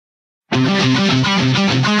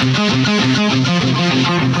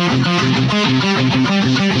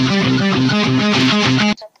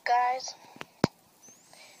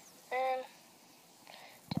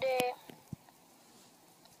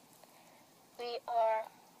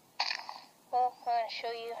show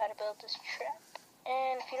you how to build this trap.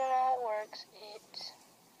 And if you don't know how it works,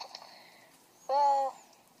 well,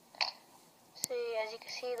 see, as you can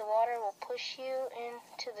see, the water will push you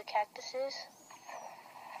into the cactuses.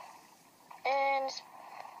 And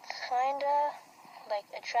it's kinda like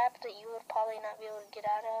a trap that you would probably not be able to get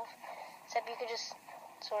out of, except you could just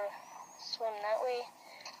sort of swim that way.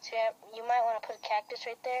 So you might want to put a cactus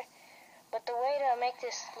right there. But the way to make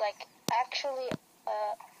this actually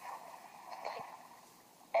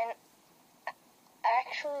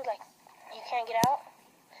you can't get out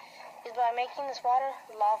is by making this water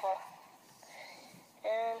lava.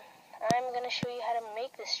 And I'm gonna show you how to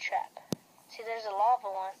make this trap. See, there's a lava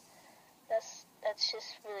one. That's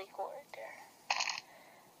just really cool right there.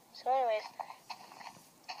 So anyways,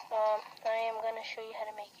 I am gonna show you how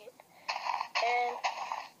to make it. And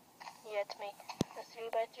you have to make a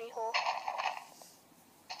 3x3 hole.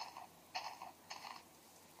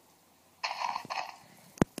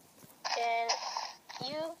 And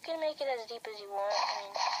you can make it as deep as you want. I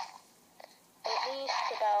mean, at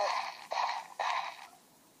least about,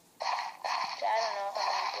 I don't know how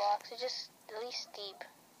many blocks. It's just at least deep.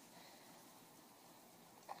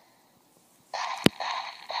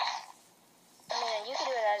 I mean, you can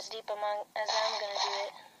do it as deep as I'm gonna do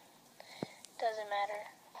it. Doesn't matter.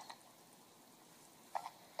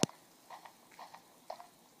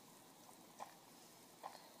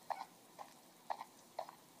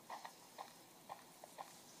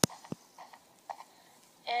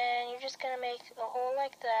 And you're just gonna make a hole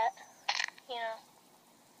like that, you know.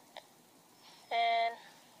 And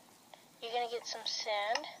you're gonna get some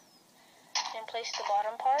sand and place the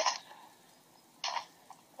bottom part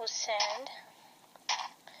with sand.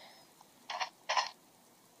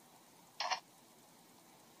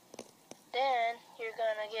 Then you're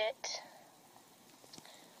gonna get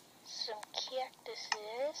some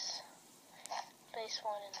cactuses. Place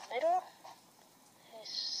one in the middle.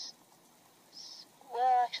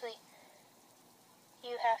 Well, actually,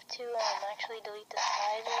 you have to actually delete the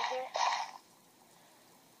sides right here.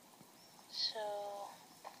 So,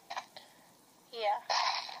 yeah,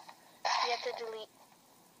 you have to delete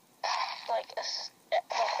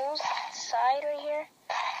the whole side right here,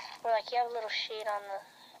 where you have a little shade on the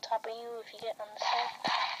top of you if you get on the side.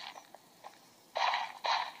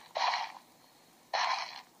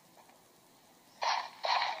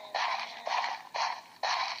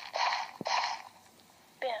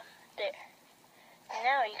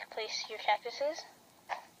 Now you can place your cactuses.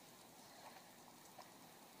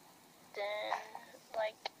 Then,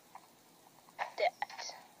 like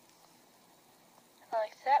that.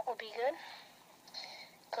 Like that will be good,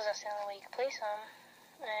 because that's the only way you can place them.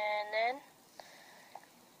 And then,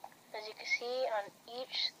 as you can see, on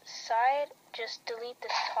each side, just delete the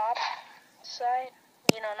top side.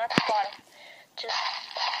 You know, not the bottom, just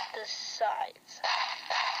the sides.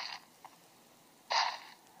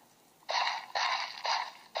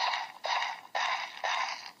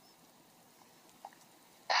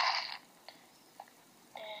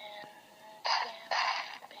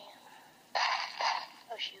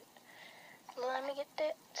 Shoot. Let me get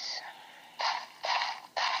that.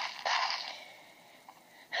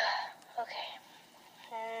 Okay.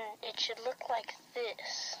 It should look like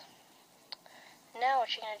this. Now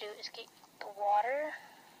what you're going to do is get the water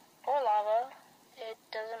or lava. It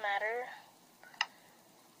doesn't matter.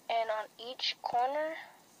 And on each corner,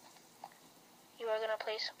 you are going to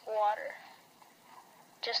place water.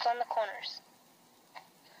 Just on the corners.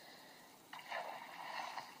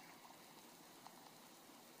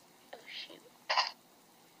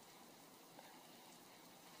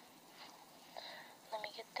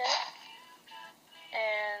 Get that,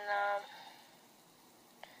 and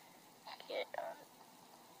get on.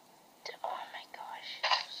 Oh my gosh,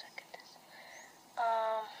 suck at this.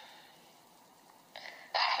 I'm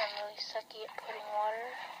really sucky at putting water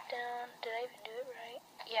down. Did I even do it right?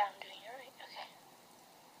 Yeah, I'm doing it right. Okay.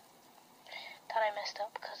 Thought I messed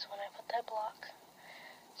up because when I put that block.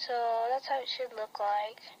 So that's how it should look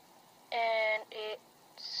like, and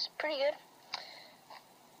it's pretty good.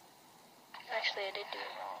 Actually, I did do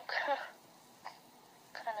it wrong.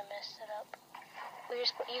 Kind of messed it up. Well, you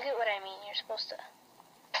get what I mean. You're supposed to.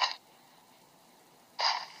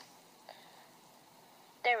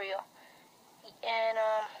 There we go. And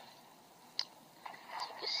as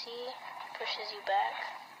you can see, it pushes you back.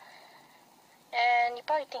 And you're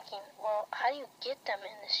probably thinking, well, how do you get them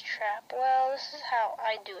in this trap? Well, this is how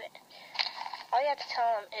I do it. All you have to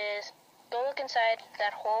tell them is, go look inside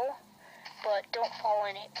that hole, but don't fall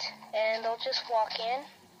in it. And they'll just walk in.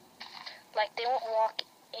 Like, they won't walk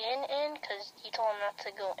in, because you told them not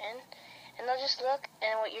to go in. And and they'll just look,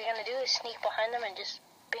 and what you're gonna do is sneak behind them and just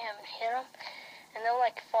bam, hit them, and they'll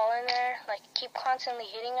like fall in there, like keep constantly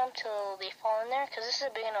hitting them till they fall in there, because this is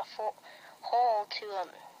a big enough hole to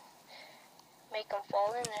make them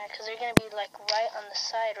fall in there, because they're gonna be like right on the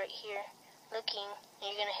side right here, looking, and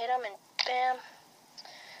you're gonna hit them, and bam,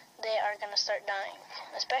 they are gonna start dying,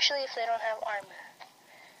 especially if they don't have armor.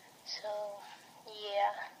 So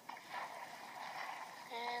yeah,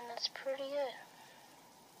 and that's pretty good.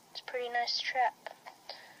 It's a pretty nice trap.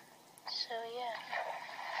 So yeah,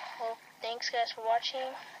 well, thanks guys for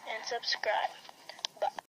watching, and subscribe.